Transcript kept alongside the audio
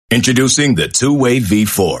Introducing the two-way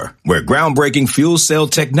V4, where groundbreaking fuel cell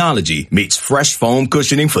technology meets fresh foam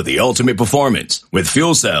cushioning for the ultimate performance. With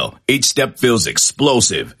fuel cell, each step feels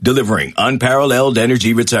explosive, delivering unparalleled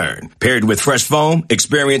energy return. Paired with fresh foam,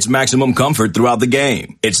 experience maximum comfort throughout the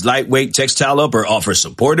game. Its lightweight textile upper offers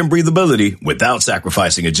support and breathability without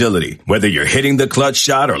sacrificing agility. Whether you're hitting the clutch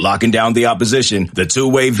shot or locking down the opposition, the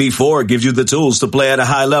two-way V4 gives you the tools to play at a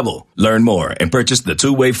high level. Learn more and purchase the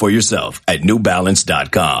two-way for yourself at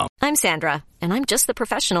newbalance.com. I'm Sandra, and I'm just the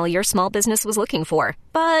professional your small business was looking for.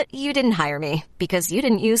 But you didn't hire me because you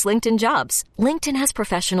didn't use LinkedIn Jobs. LinkedIn has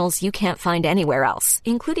professionals you can't find anywhere else,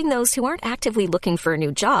 including those who aren't actively looking for a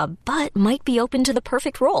new job, but might be open to the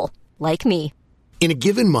perfect role, like me. In a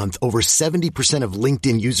given month, over 70% of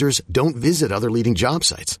LinkedIn users don't visit other leading job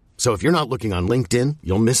sites. So if you're not looking on LinkedIn,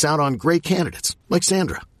 you'll miss out on great candidates like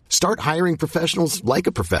Sandra. Start hiring professionals like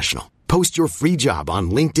a professional. Post your free job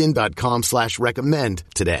on linkedin.com/recommend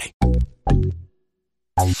today.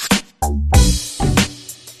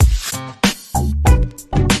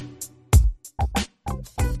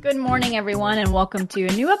 Good morning, everyone, and welcome to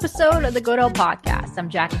a new episode of the Good Old Podcast. I'm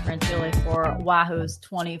Jackie Francilli for Wahoo's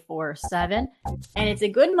 24/7, and it's a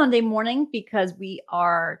good Monday morning because we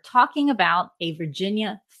are talking about a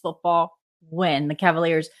Virginia football win. The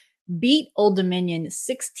Cavaliers beat Old Dominion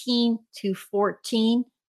 16-14.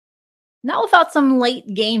 Not without some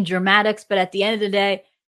late game dramatics, but at the end of the day,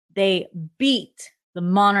 they beat the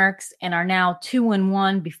Monarchs and are now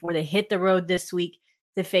 2-1 before they hit the road this week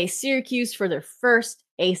to face Syracuse for their first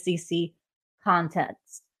ACC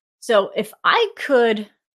contest. So if I could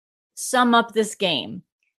sum up this game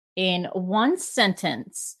in one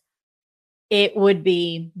sentence, it would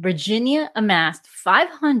be Virginia amassed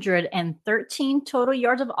 513 total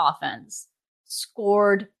yards of offense,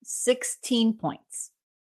 scored 16 points.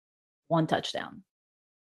 One touchdown.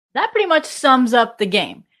 That pretty much sums up the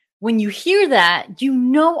game. When you hear that, you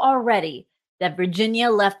know already that Virginia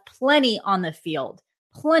left plenty on the field,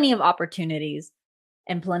 plenty of opportunities,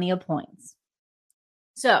 and plenty of points.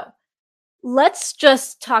 So let's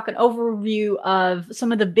just talk an overview of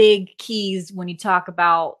some of the big keys when you talk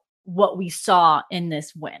about what we saw in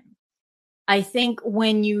this win. I think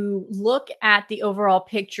when you look at the overall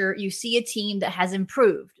picture, you see a team that has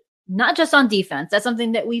improved. Not just on defense. That's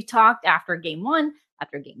something that we've talked after game 1,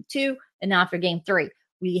 after game 2, and now after game 3.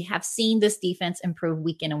 We have seen this defense improve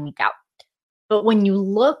week in and week out. But when you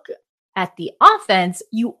look at the offense,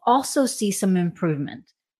 you also see some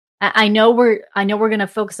improvement. I know we're going to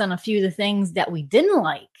focus on a few of the things that we didn't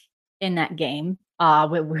like in that game.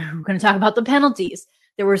 We're going to talk about the penalties.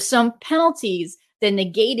 There were some penalties that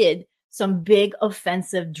negated some big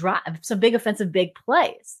offensive drive, some big offensive big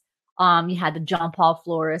plays. You had the John Paul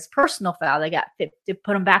Flores personal foul. They got to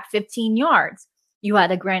put him back 15 yards. You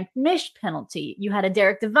had a Grant Mish penalty. You had a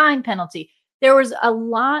Derek Devine penalty. There was a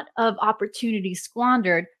lot of opportunities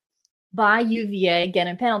squandered by UVA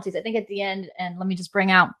getting penalties. I think at the end, and let me just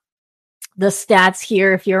bring out the stats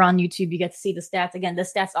here. If you're on YouTube, you get to see the stats. Again, the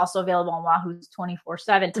stats also available on Wahoo's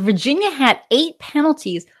 24/7. So Virginia had 8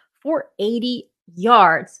 penalties for 80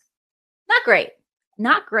 yards. Not great.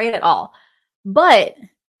 Not great at all. But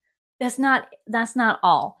that's not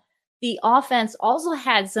all. The offense also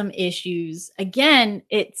had some issues. Again,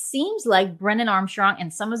 it seems like Brennan Armstrong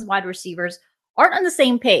and some of his wide receivers aren't on the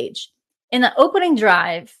same page. In the opening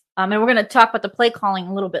drive, and we're going to talk about the play calling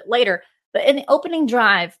a little bit later, but in the opening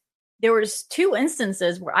drive, there was 2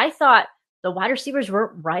 instances where I thought the wide receivers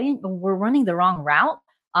were running the wrong route.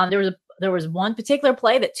 There was one particular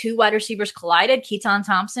play that 2 wide receivers collided, Keaton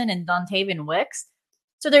Thompson and Dontavian Wicks.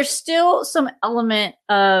 So there's still some element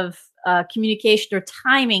of communication or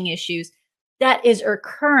timing issues that is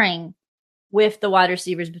occurring with the wide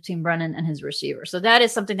receivers between Brennan and his receiver. So that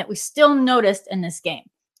is something that we still noticed in this game.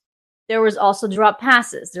 There was also drop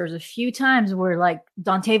passes. There was a few times where like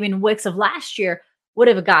Dontavian Wicks of last year would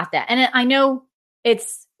have got that. And I know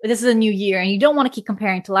this is a new year and you don't want to keep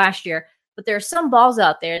comparing to last year, but there are some balls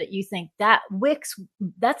out there that you think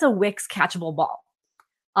that's a Wicks catchable ball.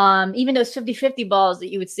 Even those 50-50 balls that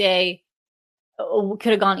you would say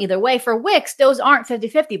could have gone either way. For Wicks, those aren't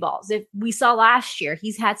 50-50 balls. If we saw last year,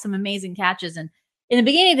 he's had some amazing catches. And in the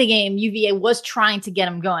beginning of the game, UVA was trying to get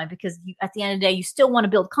him going because at the end of the day, you still want to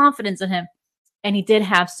build confidence in him. And he did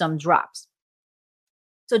have some drops.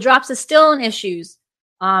 So drops is still an issue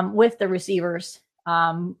with the receivers.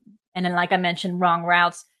 And then, like I mentioned, wrong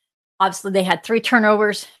routes. Obviously, they had 3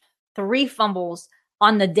 turnovers, 3 fumbles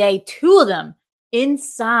on the day, 2 of them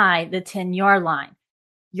inside the 10-yard line.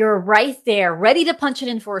 You're right there, ready to punch it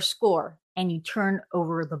in for a score, and you turn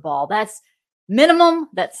over the ball. That's minimum.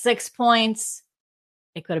 That's 6 points.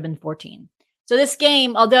 It could have been 14. So this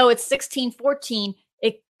game, although it's 16-14,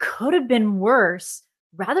 it could have been worse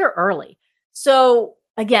rather early. So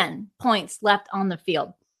again, points left on the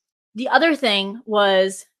field. The other thing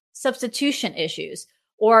was substitution issues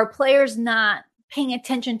or players not paying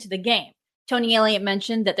attention to the game. Tony Elliott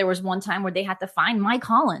mentioned that there was one time where they had to find Mike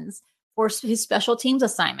Hollins for his special teams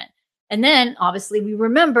assignment. And then obviously we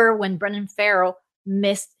remember when Brendan Farrell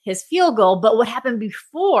missed his field goal. But what happened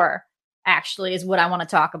before actually is what I want to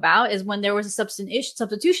talk about, is when there was a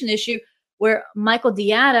substitution issue where Michael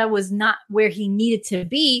Diatta was not where he needed to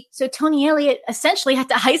be. So Tony Elliott essentially had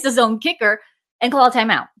to ice his own kicker and call a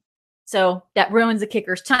timeout. So that ruins the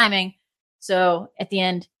kicker's timing. So at the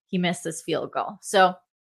end, he missed his field goal. So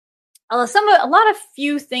a lot of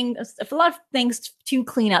things to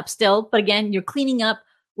clean up still. But again, you're cleaning up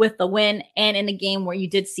with the win and in a game where you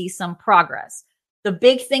did see some progress. The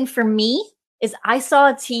big thing for me is I saw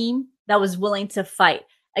a team that was willing to fight.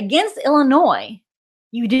 Against Illinois,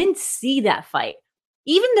 you didn't see that fight.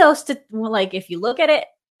 Even though, if you look at it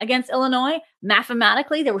against Illinois,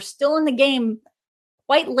 mathematically, they were still in the game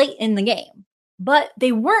quite late in the game. But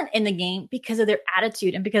they weren't in the game because of their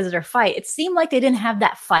attitude and because of their fight. It seemed like they didn't have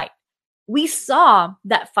that fight. We saw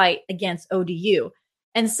that fight against ODU.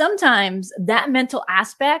 And sometimes that mental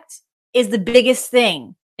aspect is the biggest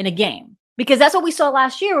thing in a game. Because that's what we saw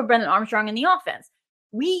last year with Brendan Armstrong in the offense.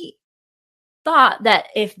 We thought that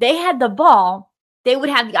if they had the ball, they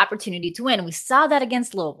would have the opportunity to win. We saw that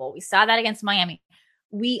against Louisville. We saw that against Miami.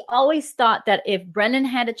 We always thought that if Brendan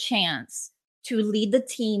had a chance to lead the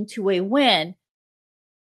team to a win,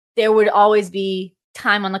 there would always be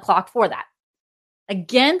time on the clock for that.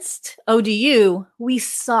 Against ODU, we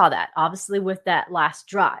saw that, obviously, with that last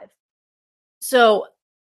drive. So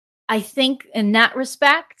I think in that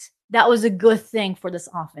respect, that was a good thing for this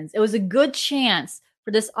offense. It was a good chance for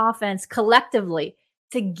this offense collectively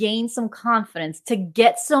to gain some confidence, to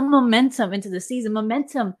get some momentum into the season,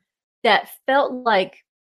 momentum that felt like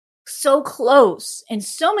so close in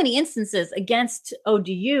so many instances against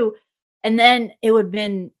ODU. And then it would have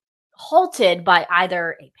been halted by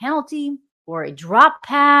either a penalty or a drop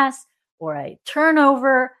pass or a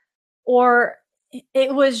turnover, or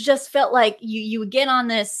it was just felt like you would get on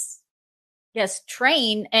this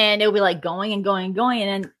train and it would be like going and going and going,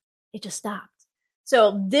 and then it just stopped.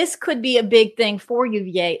 So this could be a big thing for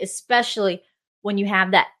UVA, especially when you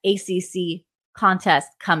have that ACC contest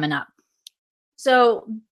coming up. So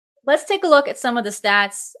let's take a look at some of the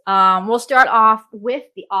stats. We'll start off with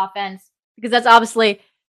the offense because that's obviously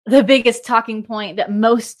the biggest talking point that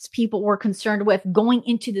most people were concerned with going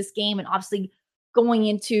into this game, and obviously going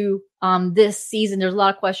into this season. There's a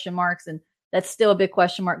lot of question marks, and that's still a big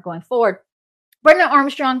question mark going forward. Brendan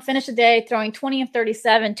Armstrong finished the day throwing 20 of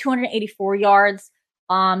 37, 284 yards,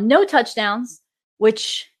 no touchdowns,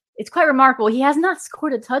 which it's quite remarkable. He has not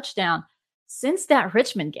scored a touchdown since that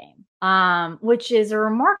Richmond game, which is a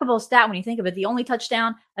remarkable stat when you think of it. The only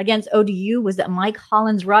touchdown against ODU was that Mike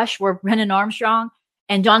Hollins rush where Brendan Armstrong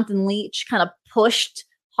and Jonathan Leach kind of pushed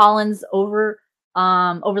Hollins over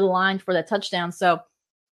the line for that touchdown. So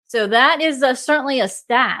that is certainly a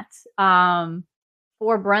stat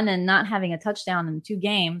for Brendan not having a touchdown in 2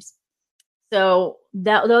 games. So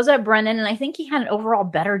those are Brendan, and I think he had an overall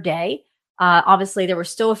better day. Obviously, there were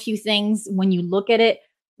still a few things when you look at it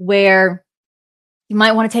where you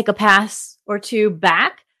might want to take a pass or two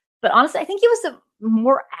back. But honestly, I think he was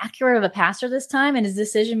more accurate of a passer this time, and his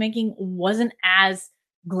decision-making wasn't as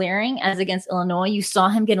glaring as against Illinois. You saw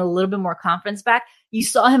him get a little bit more confidence back. You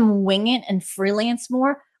saw him wing it and freelance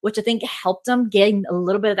more, which I think helped him getting a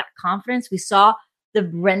little bit of that confidence. We saw the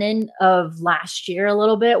Brennan of last year a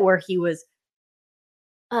little bit where he was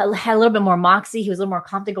had a little bit more moxie. He was a little more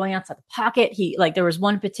confident going outside the pocket. There was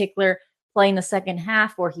one particular play in the second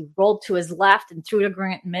half where he rolled to his left and threw to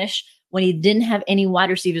Grant Mish when he didn't have any wide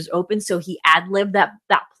receivers open. So he ad-libbed that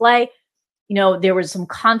play. You know, there was some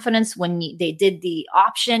confidence when they did the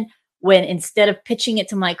option, when instead of pitching it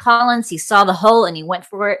to Mike Collins, he saw the hole and he went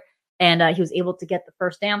for it, and he was able to get the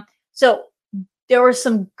first down. So there were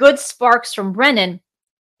some good sparks from Brennan.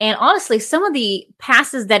 And honestly, some of the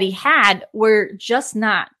passes that he had were just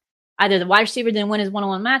not. Either the wide receiver didn't win his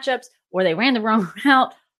one-on-one matchups, or they ran the wrong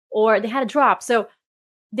route, or they had a drop. So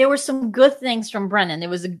there were some good things from Brennan.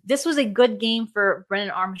 This was a good game for Brendan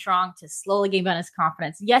Armstrong to slowly gain on his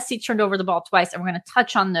confidence. Yes, he turned over the ball twice, and we're going to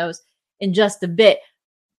touch on those in just a bit.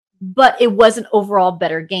 But it was an overall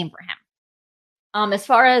better game for him. As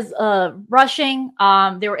far as rushing,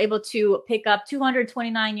 they were able to pick up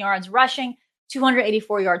 229 yards rushing,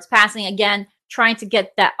 284 yards passing. Again, trying to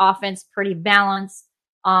get that offense pretty balanced.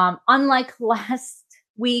 Unlike last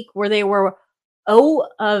week where they were 0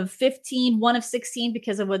 of 15, 1 of 16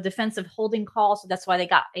 because of a defensive holding call. So that's why they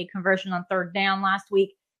got a conversion on third down last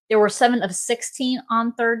week. They were 7 of 16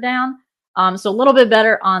 on third down. So a little bit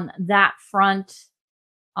better on that front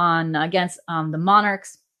against the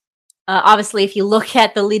Monarchs. Obviously, if you look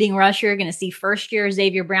at the leading rusher, you're going to see first-year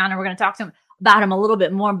Xavier Brown, and we're going to talk to him about him a little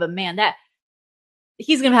bit more. But man,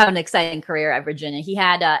 he's going to have an exciting career at Virginia. He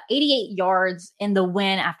had 88 yards in the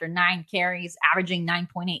win after 9 carries, averaging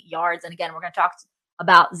 9.8 yards. And again, we're going to talk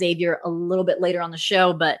about Xavier a little bit later on the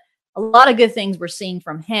show, but a lot of good things we're seeing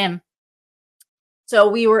from him. So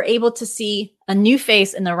we were able to see a new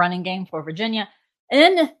face in the running game for Virginia. And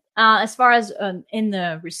then as far as in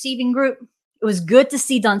the receiving group, it was good to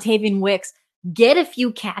see Dontavian Wicks get a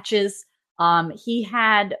few catches. He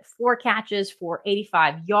had 4 catches for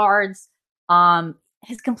 85 yards.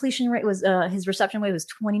 His completion rate was, his reception rate was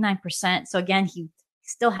 29%. So again, he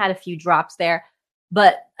still had a few drops there.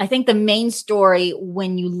 But I think the main story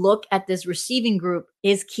when you look at this receiving group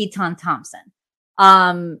is Keaton Thompson.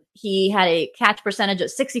 He had a catch percentage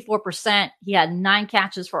of 64%. He had 9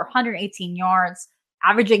 catches for 118 yards,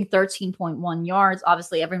 averaging 13.1 yards.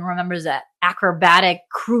 Obviously, everyone remembers that acrobatic,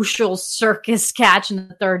 crucial circus catch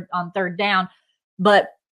on third down. But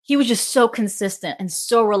he was just so consistent and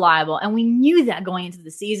so reliable. And we knew that going into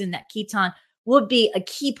the season that Keaton would be a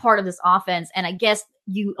key part of this offense. And I guess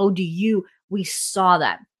ODU, we saw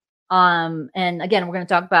that. And again, we're going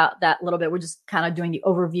to talk about that a little bit. We're just kind of doing the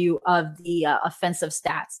overview of the offensive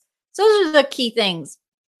stats. So those are the key things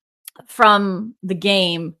from the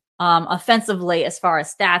game offensively as far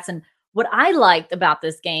as stats. And what I liked about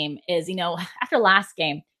this game is, after last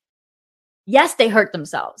game, yes, they hurt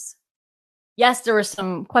themselves. Yes, there were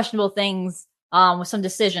some questionable things with some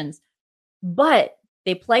decisions, but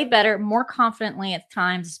they played better, more confidently at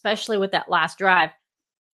times, especially with that last drive.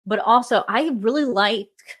 But also, I really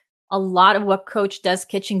liked a lot of what Coach Des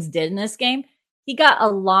Kitchings did in this game. He got a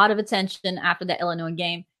lot of attention after the Illinois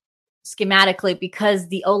game schematically because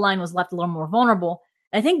the O-line was left a little more vulnerable.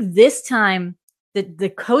 I think this time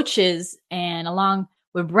the coaches and along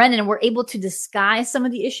with Brendan were able to disguise some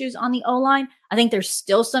of the issues on the O-line. I think there's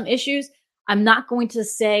still some issues. I'm not going to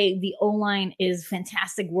say the O-line is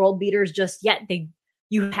fantastic world beaters just yet.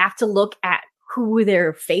 You have to look at who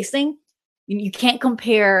they're facing. You can't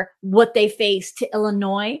compare what they face to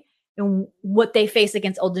Illinois and what they face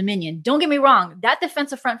against Old Dominion. Don't get me wrong. That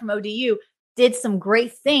defensive front from ODU did some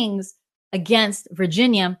great things against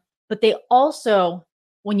Virginia, but they also,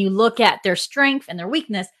 when you look at their strength and their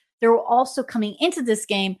weakness, they were also coming into this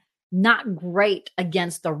game not great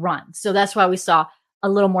against the run. So that's why we saw a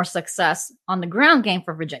little more success on the ground game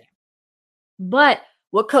for Virginia. But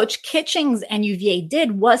what Coach Kitchings and UVA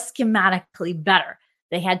did was schematically better.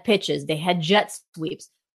 They had pitches. They had jet sweeps.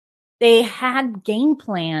 They had game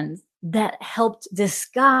plans that helped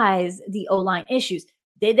disguise the O-line issues.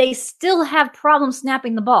 They still have problems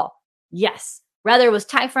snapping the ball. Yes. Whether it was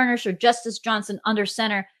Ty Furnish or Justice Johnson under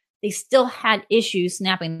center, they still had issues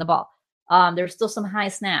snapping the ball. There were still some high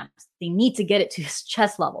snaps. They need to get it to his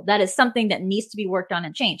chest level. That is something that needs to be worked on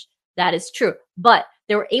and changed. That is true. But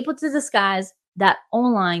they were able to disguise that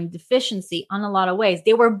O-line deficiency on a lot of ways.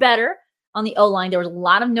 They were better on the O-line. There was a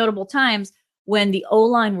lot of notable times when the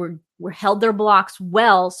O-line were held their blocks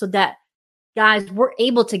well so that guys were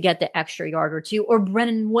able to get the extra yard or two, or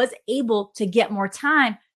Brennan was able to get more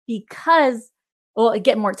time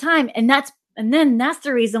and then that's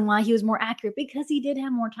the reason why he was more accurate, because he did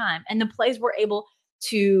have more time and the plays were able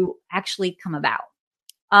to actually come about.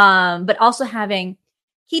 But also having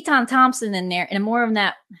Keaton Thompson in there and more of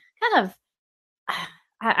that kind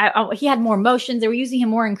of, he had more motions. They were using him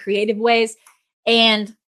more in creative ways.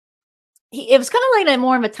 And it was kind of like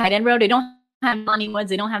more of a tight end road. They don't have Lonnie Woods.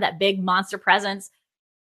 They don't have that big monster presence.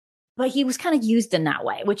 But he was kind of used in that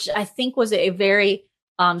way, which I think was a very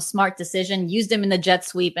smart decision. Used him in the jet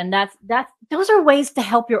sweep. And those are ways to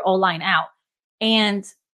help your O-line out. And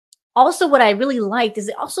also what I really liked is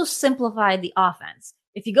it also simplified the offense.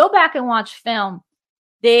 If you go back and watch film,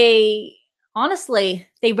 they ran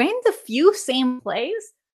the few same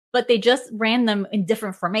plays, but they just ran them in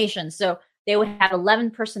different formations. So they would have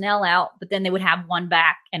 11 personnel out, but then they would have 1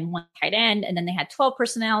 back and 1 tight end. And then they had 12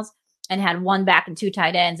 personnel and had 1 back and 2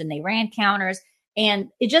 tight ends, and they ran counters. And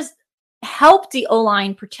it just helped the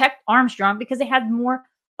O-line protect Armstrong because they had more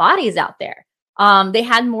bodies out there. They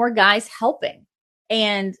had more guys helping.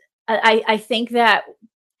 And I think that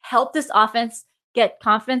helped this offense get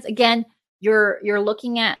confidence. Again, you're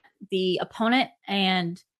looking at the opponent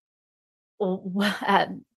and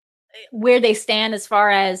where they stand as far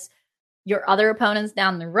as your other opponents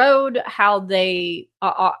down the road, how they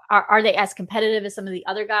are they as competitive as some of the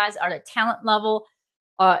other guys? Are their talent level?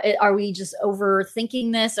 Are we just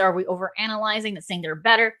overthinking this? Are we overanalyzing it, saying they're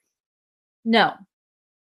better? No.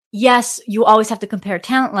 Yes, you always have to compare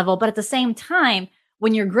talent level, but at the same time,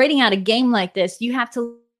 when you're grading out a game like this, you have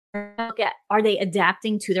to look at, are they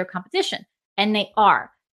adapting to their competition? And they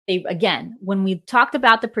are. Again, when we talked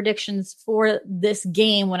about the predictions for this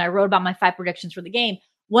game, when I wrote about my 5 predictions for the game,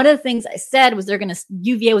 one of the things I said was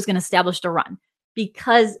UVA was going to establish the run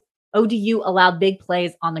because ODU allowed big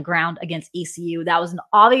plays on the ground against ECU. That was an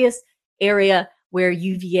obvious area where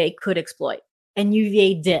UVA could exploit, and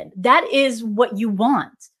UVA did. That is what you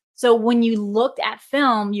want. So when you looked at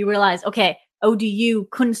film, you realize, okay, ODU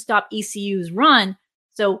couldn't stop ECU's run.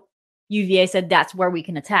 So UVA said, that's where we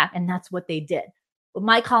can attack. And that's what they did. But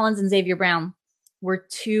Mike Collins and Xavier Brown were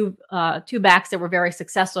two backs that were very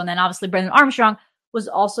successful. And then obviously Brendan Armstrong was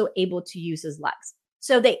also able to use his legs.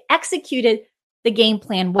 So they executed the game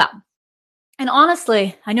plan well. And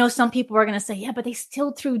honestly, I know some people are going to say, yeah, but they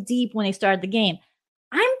still threw deep when they started the game.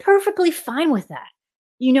 I'm perfectly fine with that.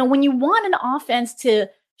 You know, when you want an offense to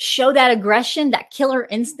show that aggression, that killer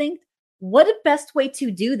instinct, what a best way to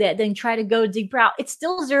do that than try to go deep route. It's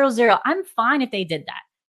still 0-0. I'm fine if they did that.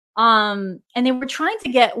 And they were trying to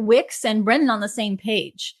get Wicks and Brendan on the same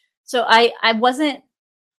page. So I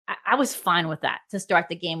was fine with that to start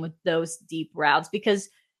the game with those deep routes because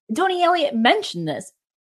Tony Elliott mentioned this.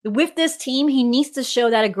 With this team, he needs to show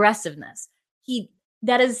that aggressiveness.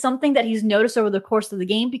 That is something that he's noticed over the course of the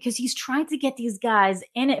game because he's trying to get these guys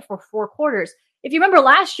in it for 4 quarters. If you remember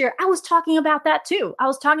last year, I was talking about that too. I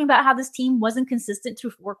was talking about how this team wasn't consistent through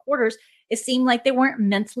 4 quarters. It seemed like they weren't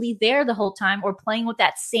mentally there the whole time or playing with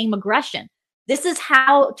that same aggression. This is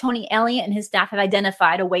how Tony Elliott and his staff have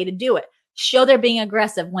identified a way to do it. Show they're being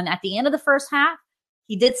aggressive. When at the end of the first half,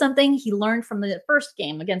 he did something he learned from the first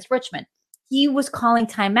game against Richmond. He was calling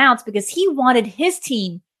timeouts because he wanted his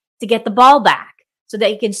team to get the ball back so that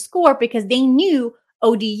he can score because they knew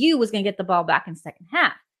ODU was going to get the ball back in the second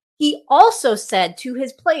half. He also said to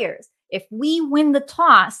his players, if we win the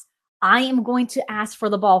toss, I am going to ask for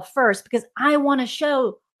the ball first because I want to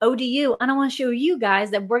show ODU and I want to show you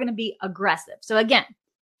guys that we're going to be aggressive. So again,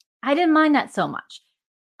 I didn't mind that so much.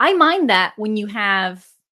 I mind that when you have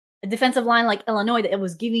a defensive line like Illinois that it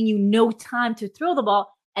was giving you no time to throw the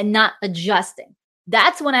ball and not adjusting.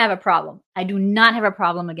 That's when I have a problem. I do not have a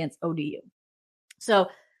problem against ODU. So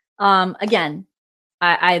again,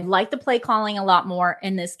 I like the play calling a lot more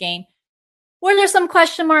in this game. Were there some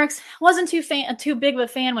question marks? Wasn't too big of a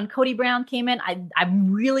fan when Cody Brown came in.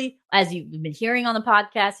 I'm really, as you've been hearing on the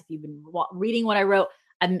podcast, if you've been reading what I wrote,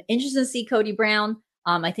 I'm interested to see Cody Brown.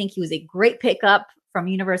 I think he was a great pickup from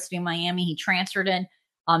University of Miami. He transferred in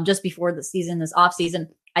just before the season, this offseason.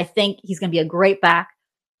 I think he's going to be a great back.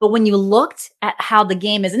 But when you looked at how the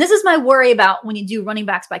game is, and this is my worry about when you do running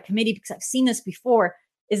backs by committee, because I've seen this before,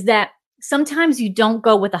 is that sometimes you don't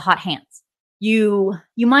go with the hot hands. You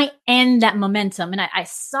might end that momentum. And I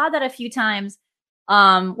saw that a few times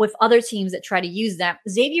with other teams that try to use that.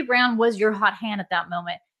 Xavier Brown was your hot hand at that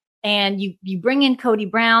moment. And you bring in Cody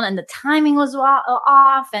Brown and the timing was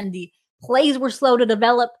off and the plays were slow to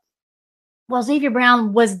develop. Well, Xavier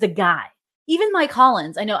Brown was the guy. Even Mike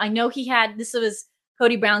Collins, I know he had, this was,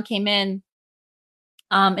 Cody Brown came in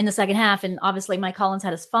the second half, and obviously Mike Collins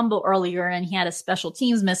had his fumble earlier and he had a special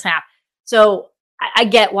teams mishap. So I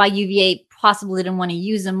get why UVA possibly didn't want to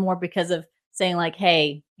use him more because of saying like,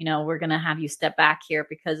 hey, we're going to have you step back here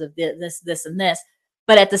because of this, and this.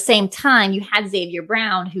 But at the same time, you had Xavier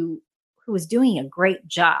Brown who was doing a great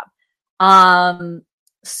job.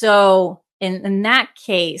 So in that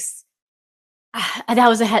case,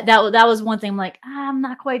 that was one thing. I'm like, I'm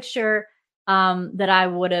not quite sure that I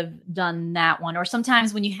would have done that one. Or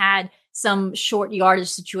sometimes when you had some short yardage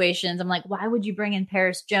situations, I'm like, why would you bring in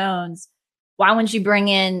Paris Jones? Why wouldn't you bring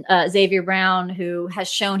in Xavier Brown, who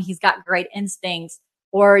has shown he's got great instincts?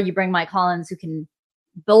 Or you bring Mike Collins, who can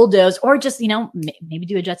bulldoze, or just, maybe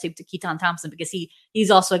do a jet sweep to Keaton Thompson because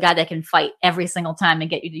he's also a guy that can fight every single time and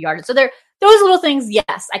get you to yardage. So there, those little things,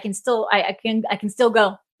 yes, I can still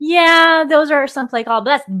go, yeah, those are some play call, but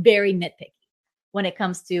that's very nitpicky when it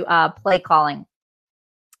comes to play calling.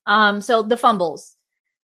 So the fumbles.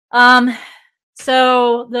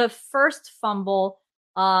 So the first fumble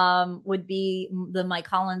would be the Mike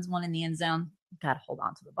Collins one in the end zone. Got to hold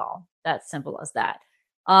on to the ball. That's simple as that.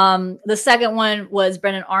 The second one was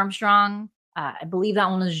Brendan Armstrong. I believe that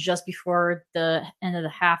one was just before the end of the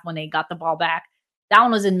half when they got the ball back. That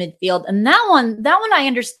one was in midfield. And that one I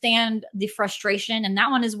understand the frustration. And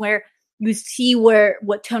that one is where you see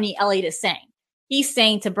what Tony Elliott is saying. he's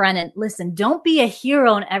saying to Brennan, listen, don't be a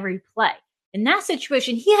hero in every play. In that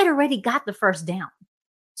situation, he had already got the first down.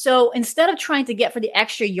 So instead of trying to get for the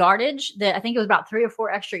extra yardage, that I think it was about 3 or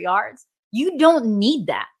 4 extra yards, you don't need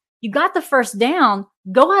that. You got the first down,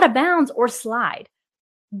 go out of bounds or slide.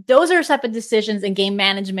 Those are type of decisions and game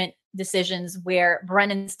management decisions where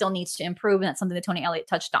Brennan still needs to improve. And that's something that Tony Elliott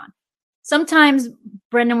touched on. Sometimes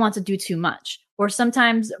Brennan wants to do too much, or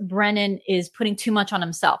sometimes Brennan is putting too much on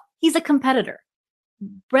himself. He's a competitor.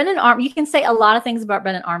 You can say a lot of things about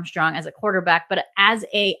Brennan Armstrong as a quarterback, but as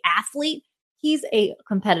a athlete, he's a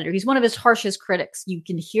competitor. He's one of his harshest critics. You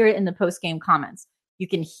can hear it in the post-game comments. You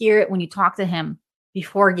can hear it when you talk to him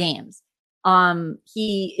before games.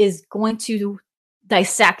 He is going to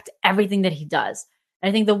dissect everything that he does. And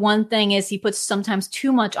I think the one thing is he puts sometimes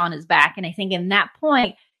too much on his back. And I think in that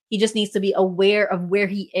point, he just needs to be aware of where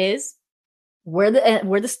he is, where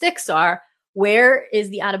the sticks are, where is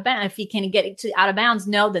the out of bounds. If he can get to out of bounds,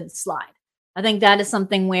 no, then slide. I think that is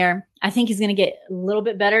something where I think he's going to get a little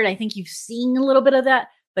bit better. And I think you've seen a little bit of that,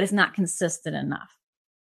 but it's not consistent enough.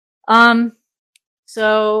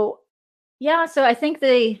 So I think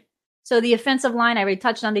the offensive line, I already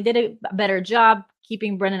touched on, they did a better job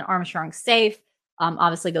keeping Brennan Armstrong safe.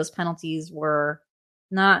 Obviously those penalties were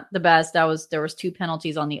not the best. There was 2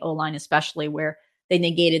 penalties on the O-line, especially where they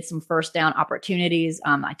negated some first down opportunities.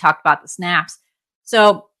 I talked about the snaps.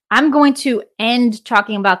 So I'm going to end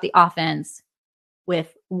talking about the offense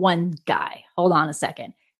with one guy. Hold on a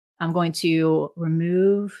second. I'm going to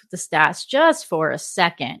remove the stats just for a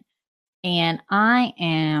second. And I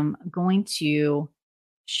am going to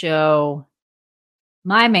show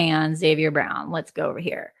my man, Xavier Brown. Let's go over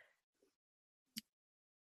here.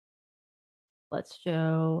 Let's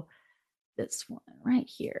show this one right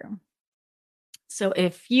here. So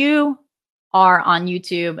if you are on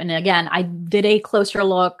YouTube, and again, I did a closer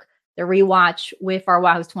look, the rewatch with our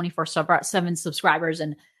Wahoo's 24/7 subscribers,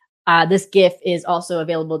 and this GIF is also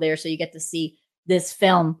available there, so you get to see this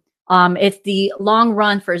film. It's the long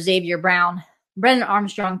run for Xavier Brown. Brennan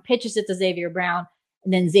Armstrong pitches it to Xavier Brown,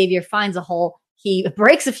 and then Xavier finds a hole. He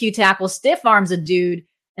breaks a few tackles, stiff arms a dude,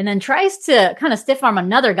 and then tries to kind of stiff arm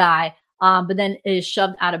another guy, but then is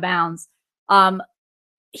shoved out of bounds.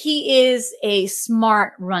 He is a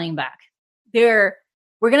smart running back. We're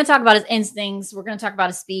going to talk about his instincts. We're going to talk about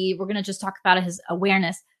his speed. We're going to just talk about his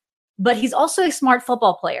awareness. But he's also a smart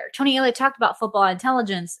football player. Tony Elliott talked about football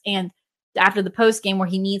intelligence, and after the post game where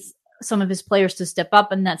he needs some of his players to step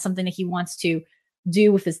up, and that's something that he wants to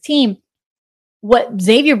do with his team. What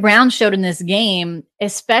Xavier Brown showed in this game,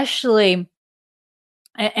 especially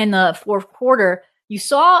in the fourth quarter, you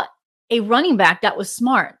saw a running back that was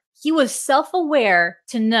smart. He was self-aware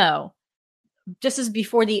to know, just as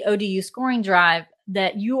before the ODU scoring drive,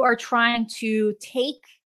 that you are trying to take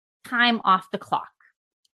time off the clock.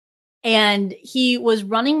 And he was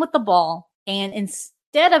running with the ball, and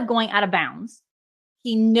instead of going out of bounds,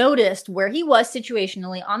 he noticed where he was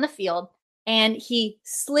situationally on the field, and he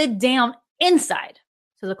slid down inside.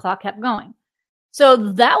 So the clock kept going. So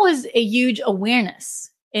that was a huge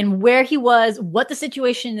awareness in where he was, what the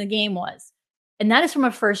situation in the game was. And that is from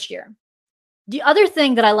a first year. The other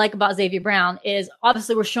thing that I like about Xavier Brown is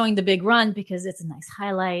obviously we're showing the big run because it's a nice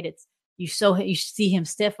highlight. You see him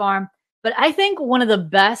stiff arm. But I think one of the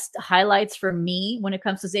best highlights for me when it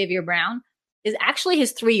comes to Xavier Brown is actually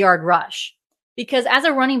his 3-yard rush. Because as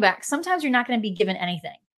a running back, sometimes you're not going to be given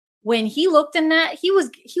anything. When he looked in that, he was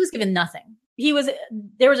given nothing.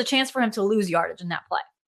 There was a chance for him to lose yardage in that play.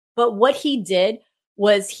 But what he did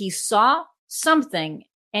was he saw something,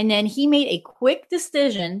 and then he made a quick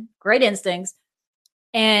decision, great instincts,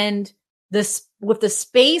 and with the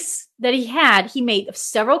space that he had, he made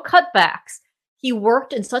several cutbacks. He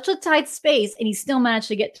worked in such a tight space, and he still managed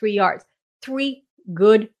to get 3 yards. 3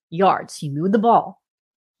 good yards. He moved the ball.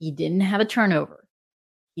 He didn't have a turnover.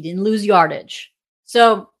 He didn't lose yardage.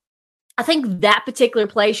 So I think that particular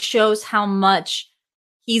play shows how much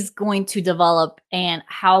he's going to develop and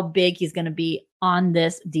how big he's going to be on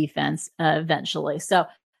this defense eventually. So,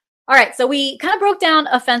 all right. So we kind of broke down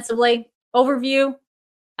offensively. Overview.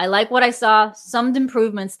 I like what I saw. Some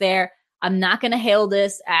improvements there. I'm not going to hail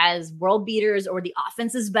this as world beaters or the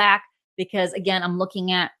offense is back because, again, I'm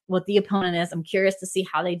looking at what the opponent is. I'm curious to see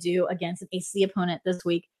how they do against an AC opponent this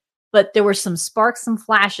week. But there were some sparks, some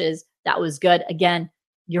flashes. That was good. Again,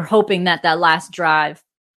 you're hoping that last drive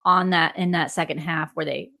in that second half where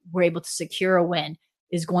they were able to secure a win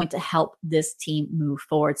is going to help this team move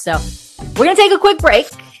forward. So we're going to take a quick break.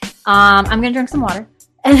 I'm going to drink some water.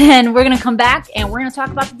 And then we're going to come back and we're going to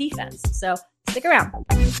talk about the defense. So stick around.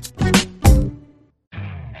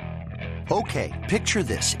 Okay, picture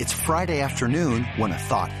this. It's Friday afternoon when a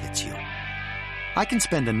thought hits you. I can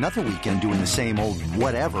spend another weekend doing the same old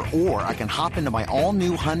whatever, or I can hop into my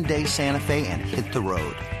all-new Hyundai Santa Fe and hit the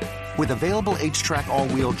road. With available H-Track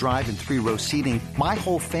all-wheel drive and 3-row seating, my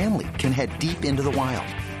whole family can head deep into the wild.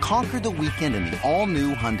 Conquer the weekend in the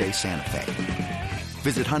all-new Hyundai Santa Fe.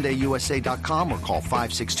 Visit HyundaiUSA.com or call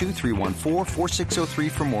 562-314-4603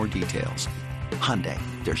 for more details. Hyundai,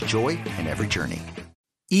 there's joy in every journey.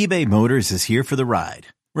 eBay Motors is here for the ride.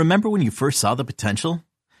 Remember when you first saw the potential?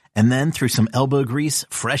 And then through some elbow grease,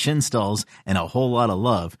 fresh installs, and a whole lot of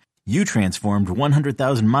love, you transformed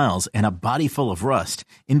 100,000 miles and a body full of rust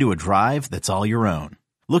into a drive that's all your own.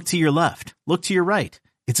 Look to your left. Look to your right.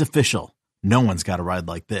 It's official. No one's got a ride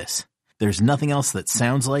like this. There's nothing else that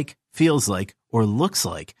sounds like, feels like, or looks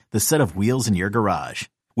like the set of wheels in your garage.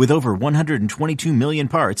 With over 122 million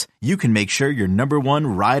parts, you can make sure your number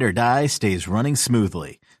one ride or die stays running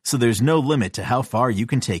smoothly. So there's no limit to how far you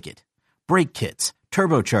can take it. Brake kits,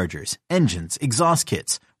 turbochargers, engines, exhaust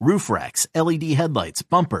kits, roof racks, LED headlights,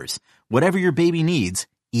 bumpers, whatever your baby needs,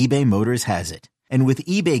 eBay Motors has it. And with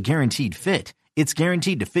eBay Guaranteed Fit, it's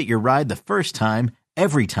guaranteed to fit your ride the first time,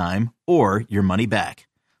 every time, or your money back.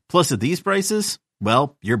 Plus at these prices,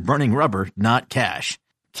 well, you're burning rubber, not cash.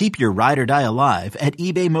 Keep your ride or die alive at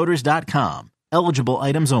ebaymotors.com. Eligible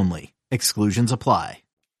items only. Exclusions apply.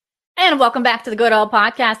 And welcome back to the Good Old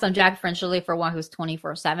Podcast. I'm Jack Frenchly for Wahoo's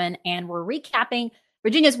 24/7, and we're recapping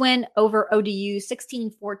Virginia's win over ODU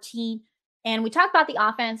 16-14. And we talked about the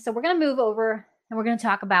offense, so we're going to move over and we're going to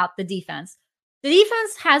talk about the defense. The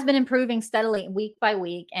defense has been improving steadily week by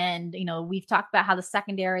week, and we've talked about how the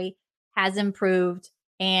secondary has improved.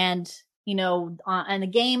 And in the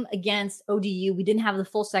game against ODU, we didn't have the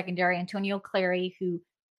full secondary. Antonio Clary, who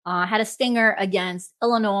had a stinger against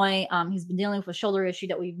Illinois. He's been dealing with a shoulder issue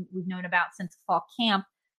that we've known about since fall camp.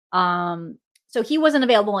 So he wasn't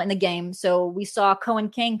available in the game. So we saw Cohen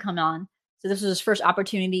King come on. So this was his first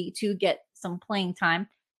opportunity to get some playing time.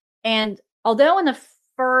 And although in the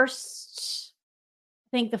first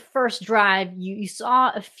drive, you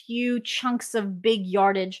saw a few chunks of big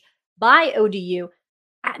yardage by ODU,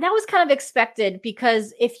 that was kind of expected,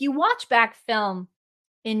 because if you watch back film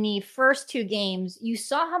in the first two games, you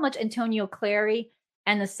saw how much Antonio Clary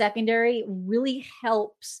and the secondary really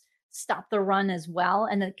helps stop the run as well.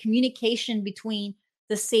 And the communication between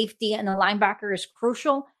the safety and the linebacker is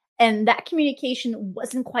crucial. And that communication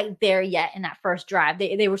wasn't quite there yet in that first drive.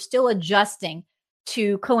 They were still adjusting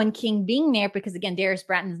to Cohen King being there because, again, Darius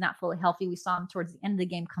Bratton is not fully healthy. We saw him towards the end of the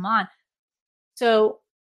game come on. So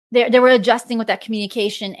they were adjusting with that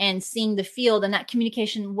communication and seeing the field, and that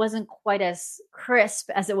communication wasn't quite as crisp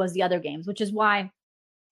as it was the other games, which is why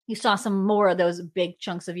you saw some more of those big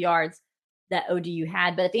chunks of yards that ODU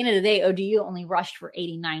had. But at the end of the day, ODU only rushed for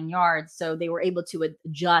 89 yards, so they were able to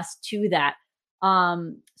adjust to that.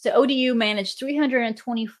 So ODU managed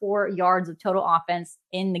 324 yards of total offense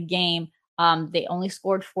in the game. They only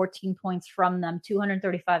scored 14 points from them,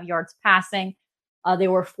 235 yards passing. They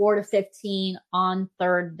were 4-15 on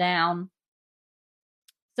third down.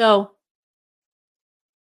 So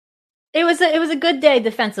it was a good day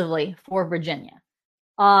defensively for Virginia.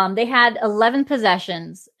 They had 11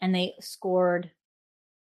 possessions and they scored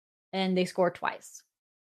twice.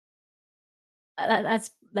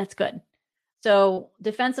 That's good. So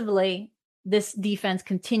defensively, this defense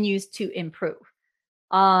continues to improve.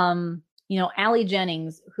 Allie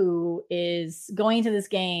Jennings, who is going into this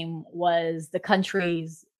game, was the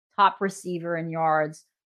country's top receiver in yards,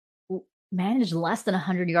 managed less than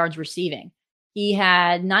 100 yards receiving. He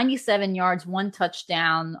had 97 yards, 1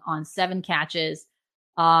 touchdown on 7 catches.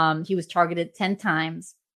 He was targeted 10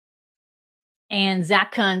 times. And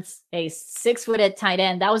Zach Kuntz, a 6-footed tight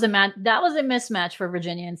end, that was a mismatch for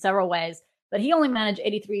Virginia in several ways, but he only managed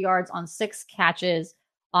 83 yards on 6 catches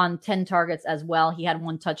on 10 targets as well. He had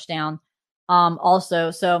 1 touchdown. Also,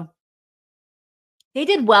 so they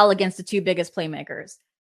did well against the 2 biggest playmakers.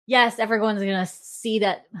 Yes, everyone's going to see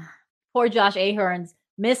that poor Josh Ahern's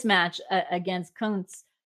mismatch against Kuntz.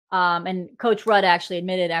 And Coach Rudd actually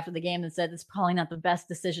admitted after the game and said, "It's probably not the best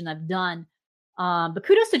decision I've done." But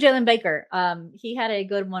kudos to Jalen Baker. He had a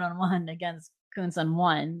good one-on-one against Kuntz on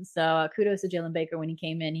 1. So kudos to Jalen Baker when he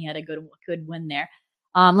came in. He had a good win there.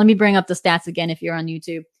 Let me bring up the stats again if you're on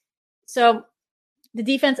YouTube. So the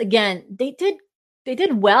defense, again, they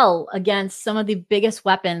did well against some of the biggest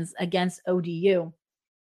weapons against ODU.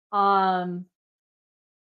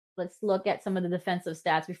 Let's look at some of the defensive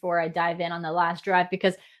stats before I dive in on the last drive,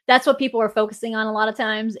 because that's what people are focusing on a lot of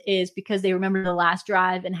times, is because they remember the last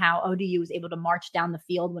drive and how ODU was able to march down the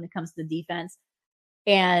field when it comes to defense.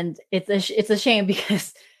 And it's a shame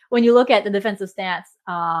because when you look at the defensive stats,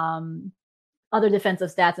 other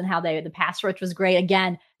defensive stats and how the pass rush was great.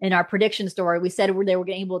 Again, in our prediction story, we said they were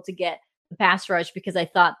able to get the pass rush because I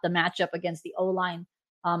thought the matchup against the O-line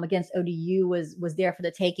against ODU was there for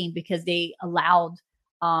the taking because they allowed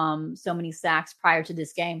so many sacks prior to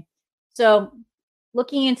this game. So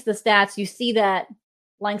looking into the stats, you see that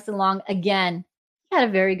Langston Long, again, he had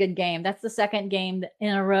a very good game. That's the second game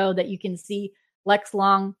in a row that you can see Lex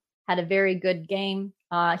Long had a very good game.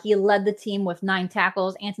 He led the team with 9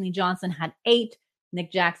 tackles. Anthony Johnson had 8.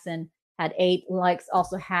 Nick Jackson had 8. Lex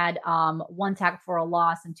also had 1 tackle for a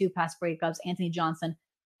loss and 2 pass breakups. Anthony Johnson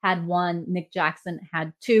had 1. Nick Jackson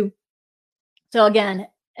had 2. So again,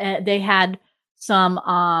 they had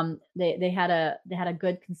some. They had a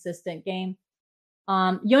good consistent game.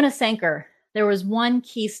 Jonas Sanker, there was one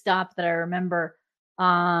key stop that I remember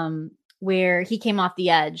where he came off the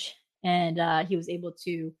edge and he was able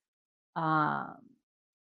to.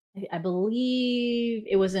 I believe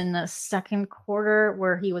it was in the second quarter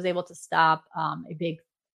where he was able to stop a big,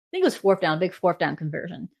 I think it was a big fourth down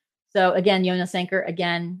conversion. So again, Jonas Sanker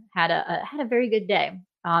again had a very good day.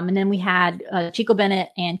 And then we had Chico Bennett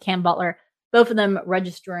and Cam Butler, both of them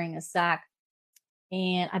registering a sack.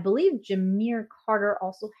 And I believe Jameer Carter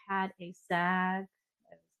also had a sack.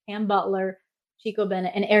 Cam Butler, Chico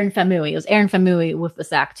Bennett, and Aaron Famui. It was Aaron Famui with the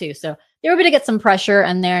sack too. So they were able to get some pressure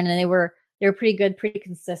in there, and they were pretty good, pretty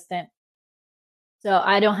consistent. So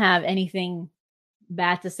I don't have anything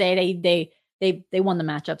bad to say. They won the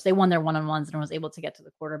matchups. They won their one-on-ones and was able to get to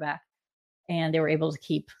the quarterback, and they were able to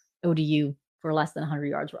keep ODU for less than 100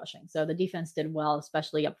 yards rushing. So the defense did well,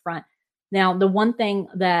 especially up front. Now, the one thing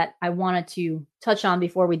that I wanted to touch on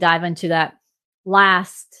before we dive into that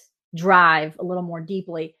last drive a little more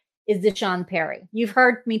deeply is Deshaun Perry. You've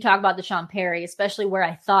heard me talk about Deshaun Perry, especially where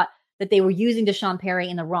I thought that they were using Deshaun Perry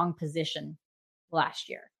in the wrong position last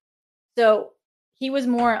year. So he was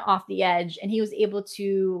more off the edge, and he was able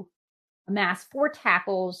to amass 4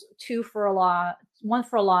 tackles, 1 for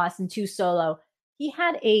a loss, and 2 solo. He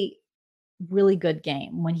had a really good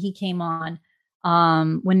game when he came on.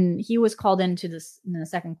 When he was called into this in the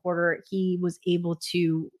second quarter, he was able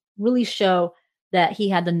to really show that he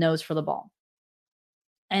had the nose for the ball.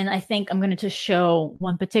 And I think I'm going to just show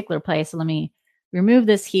one particular play. So let me remove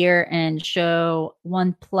this here and show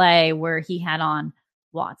one play where he had on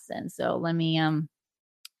Watson. So let me,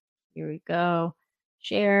 here we go,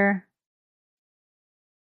 share.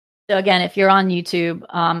 So again, if you're on YouTube,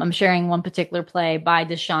 I'm sharing one particular play by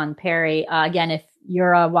Deshaun Perry. Again, if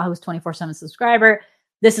you're a Wahoo's 24/7 subscriber,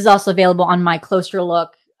 this is also available on my closer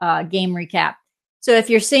look game recap. So if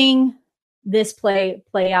you're seeing this play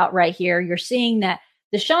out right here, you're seeing that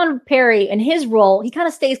Deshaun Perry, in his role, he kind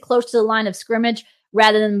of stays close to the line of scrimmage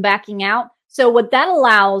rather than backing out. So what that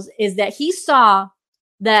allows is that he saw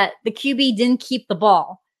that the QB didn't keep the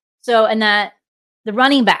ball. So, and that the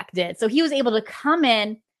running back did. So he was able to come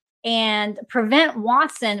in and prevent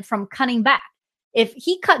Watson from cutting back. If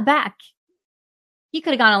he cut back, he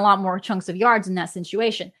could have gotten a lot more chunks of yards in that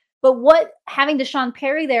situation. But what having Deshaun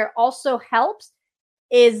Perry there also helps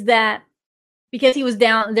is that because he was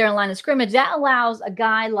down there in line of scrimmage, that allows a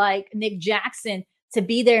guy like Nick Jackson to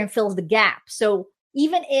be there and fills the gap. So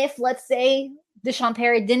even if, let's say, Deshaun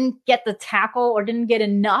Perry didn't get the tackle or didn't get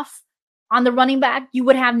enough on the running back, you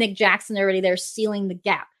would have Nick Jackson already there sealing the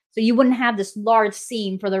gap. So you wouldn't have this large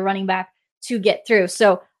seam for the running back to get through.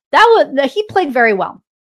 So he played very well.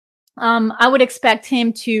 I would expect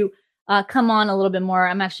him to come on a little bit more.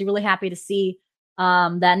 I'm actually really happy to see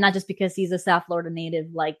that, not just because he's a South Florida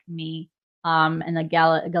native like me and a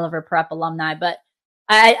Gulliver Prep alumni, but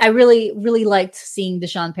I really, really liked seeing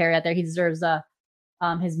Deshaun Perry out there. He deserves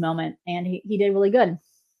his moment, and he did really good.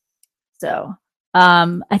 So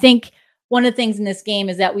I think one of the things in this game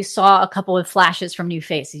is that we saw a couple of flashes from new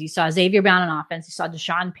faces. You saw Xavier Brown on offense. You saw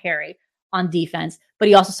Deshaun Perry on defense, but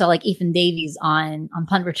you also saw like Ethan Davies on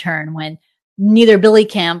punt return when neither Billy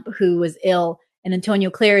Camp, who was ill, and Antonio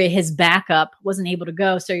Clary, his backup, wasn't able to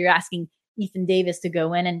go. So you're asking Ethan Davis to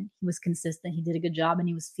go in, and he was consistent. He did a good job, and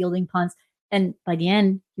he was fielding punts. And by the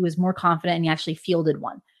end, he was more confident, and he actually fielded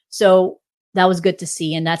one. So that was good to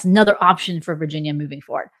see, and that's another option for Virginia moving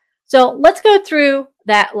forward. So let's go through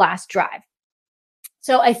that last drive.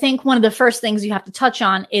 So I think one of the first things you have to touch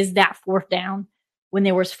on is that fourth down when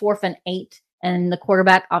there was 4th and 8, and the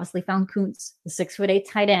quarterback obviously found Kuntz, the 6'8"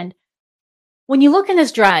 tight end. When you look in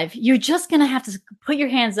this drive, you're just going to have to put your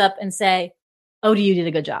hands up and say, ODU did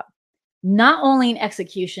a good job. Not only in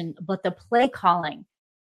execution, but the play calling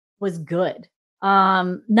was good.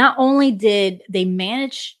 Not only did they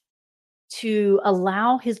manage to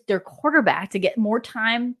allow their quarterback to get more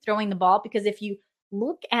time throwing the ball, because if you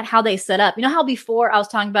look at how they set up. You know how before I was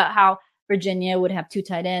talking about how Virginia would have 2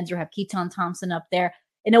 tight ends or have Keaton Thompson up there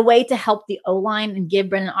in a way to help the O-line and give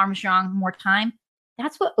Brennan Armstrong more time?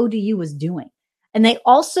 That's what ODU was doing. And they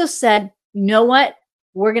also said, you know what?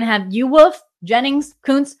 We're going to have you, Wolf, Jennings,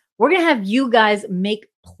 Kuntz. We're going to have you guys make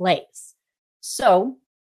plays. So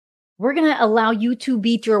we're going to allow you to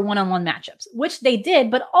beat your one-on-one matchups, which they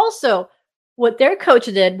did. But also what their coach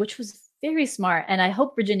did, which was very smart, and I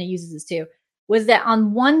hope Virginia uses this too, was that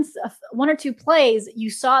on one or two plays, you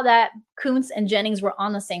saw that Kuntz and Jennings were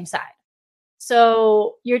on the same side.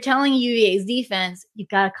 So you're telling UVA's defense, you've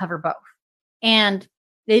got to cover both. And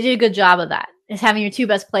they did a good job of that. Is having your 2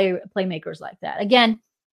 best playmakers like that. Again,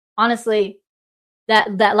 honestly,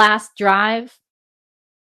 that last drive,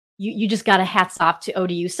 you just got a hats off to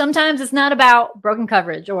ODU. Sometimes it's not about broken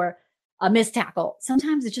coverage or a missed tackle.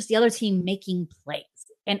 Sometimes it's just the other team making plays.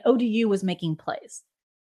 And ODU was making plays.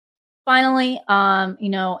 Finally,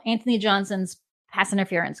 Anthony Johnson's pass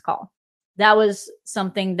interference call. That was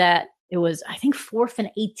something that it was, I think, 4th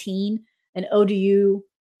and 18. And ODU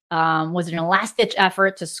was in a last-ditch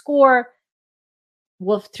effort to score.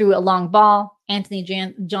 Wolf threw a long ball. Anthony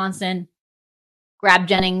Johnson grabbed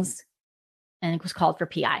Jennings, and it was called for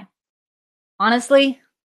PI. Honestly,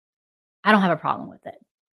 I don't have a problem with it.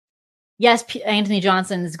 Yes, Anthony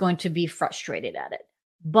Johnson is going to be frustrated at it,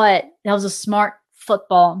 but that was a smart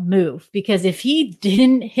football move, because if he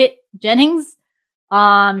didn't hit Jennings,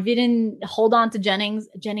 if he didn't hold on to Jennings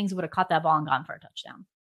would have caught that ball and gone for a touchdown.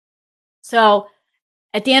 So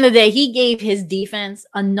at the end of the day, he gave his defense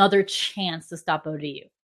another chance to stop ODU.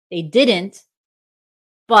 They didn't,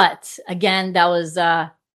 but again, that was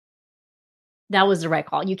the right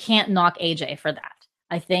call. You can't knock AJ for that.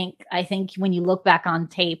 I think when you look back on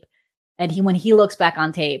tape, and when he looks back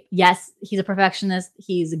on tape, yes, he's a perfectionist.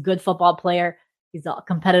 He's a good football player. He's a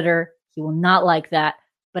competitor. He will not like that.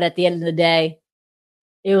 But at the end of the day,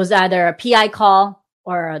 it was either a PI call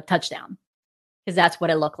or a touchdown, because that's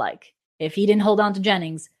what it looked like. If he didn't hold on to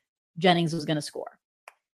Jennings was going to score.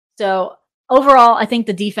 So overall, I think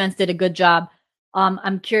the defense did a good job.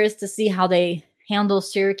 I'm curious to see how they handle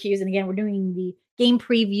Syracuse. And again, we're doing the game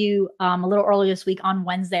preview a little early this week on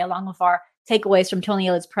Wednesday, along with our takeaways from Tony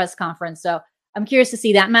Elliott's press conference. So I'm curious to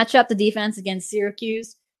see that matchup, the defense against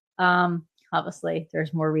Syracuse. Obviously,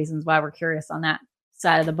 there's more reasons why we're curious on that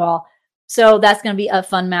side of the ball. So that's going to be a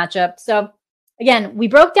fun matchup. So again, we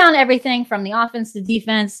broke down everything from the offense to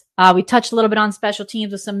defense. We touched a little bit on special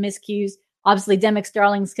teams with some miscues. Obviously, Demick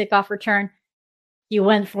Starling's kickoff return, he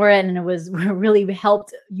went for it, and it was really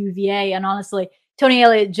helped UVA. And honestly, Tony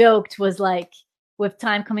Elliott joked, was like, with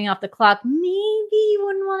time coming off the clock, maybe he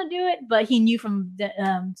wouldn't want to do it, but he knew from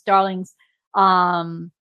Starling's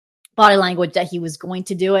body language that he was going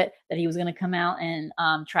to do it, that he was going to come out and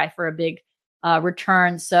try for a big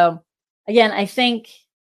return. So again, I think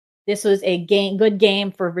this was a good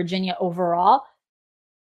game for Virginia overall.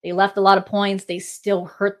 They left a lot of points. They still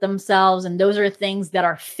hurt themselves, and those are things that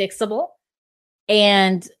are fixable.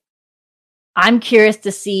 And I'm curious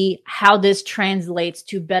to see how this translates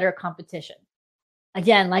to better competition.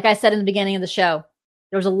 Again, like I said in the beginning of the show,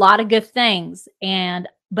 there's a lot of good things,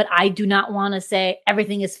 but I do not want to say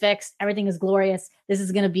everything is fixed, everything is glorious. They're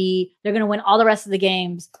going to win all the rest of the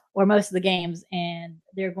games or most of the games, and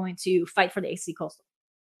they're going to fight for the AC Coastal.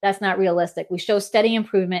 That's not realistic. We show steady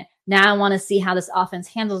improvement. Now I want to see how this offense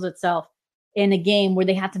handles itself in a game where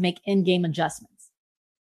they have to make in-game adjustments.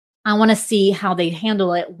 I want to see how they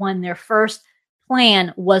handle it when their first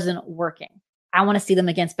plan wasn't working. I want to see them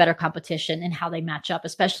against better competition and how they match up,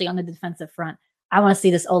 especially on the defensive front. I want to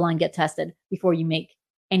see this O-line get tested before you make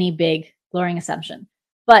any big glaring assumption.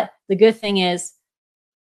 But the good thing is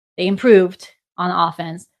they improved on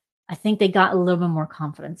offense. I think they got a little bit more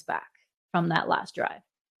confidence back from that last drive.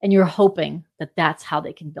 And you're hoping that that's how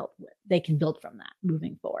they can build from that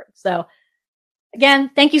moving forward. So again,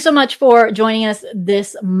 thank you so much for joining us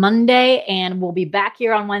this Monday, and we'll be back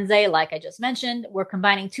here on Wednesday. Like I just mentioned, we're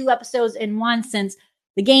combining 2 episodes in one, since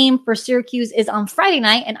the game for Syracuse is on Friday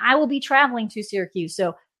night, and I will be traveling to Syracuse.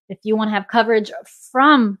 So if you want to have coverage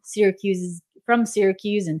from Syracuse,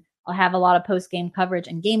 and I'll have a lot of post-game coverage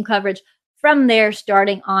and game coverage from there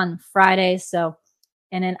starting on Friday.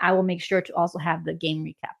 And then I will make sure to also have the game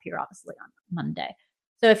recap here, obviously, on Monday.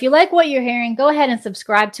 So if you like what you're hearing, go ahead and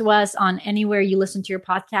subscribe to us on anywhere you listen to your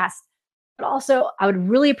podcast. But also, I would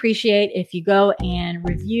really appreciate if you go and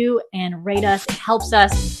review and rate us. It helps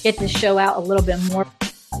us get this show out a little bit more.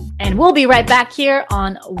 And we'll be right back here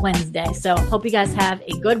on Wednesday. So hope you guys have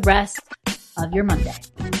a good rest of your Monday.